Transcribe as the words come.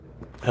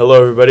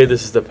Hello, everybody.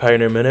 This is the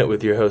Pioneer Minute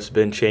with your host,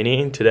 Ben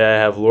Chaney. Today I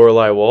have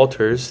Lorelei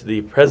Walters,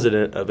 the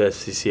president of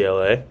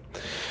FCCLA.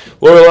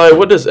 Lorelei,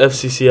 what does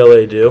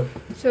FCCLA do?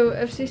 So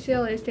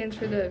FCCLA stands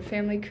for the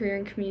Family, Career,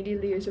 and Community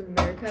Leaders of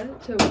America.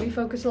 So we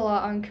focus a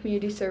lot on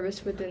community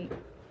service within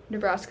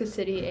Nebraska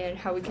City and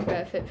how we can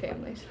benefit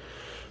families.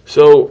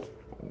 So,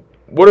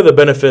 what are the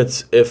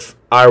benefits if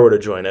I were to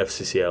join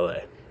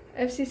FCCLA?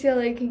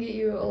 FCCLA can get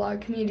you a lot of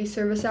community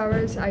service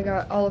hours. I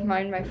got all of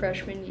mine my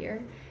freshman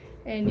year.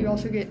 And you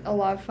also get a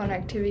lot of fun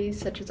activities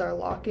such as our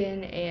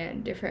lock-in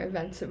and different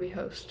events that we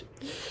host.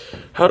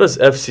 How does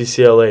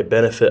FCCLA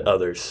benefit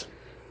others?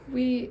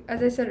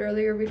 As I said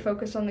earlier, we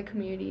focus on the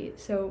community.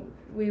 So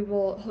we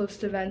will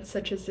host events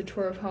such as the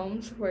Tour of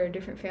Homes, where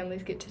different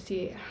families get to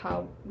see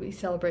how we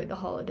celebrate the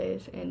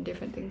holidays and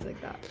different things like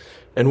that.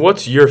 And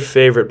what's your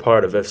favorite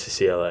part of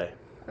FCCLA?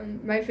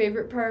 My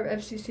favorite part of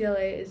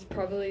FCCLA is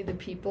probably the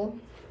people.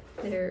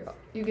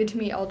 You get to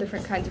meet all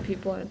different kinds of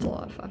people, and it's a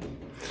lot of fun.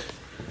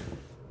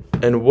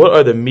 And what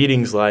are the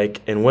meetings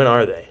like, and when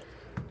are they?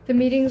 The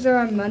meetings are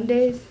on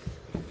Mondays,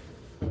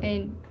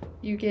 and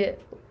you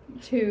get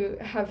to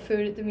have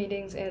food at the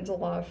meetings, and it's a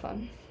lot of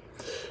fun.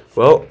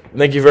 Well,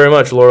 thank you very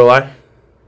much, Lorelei.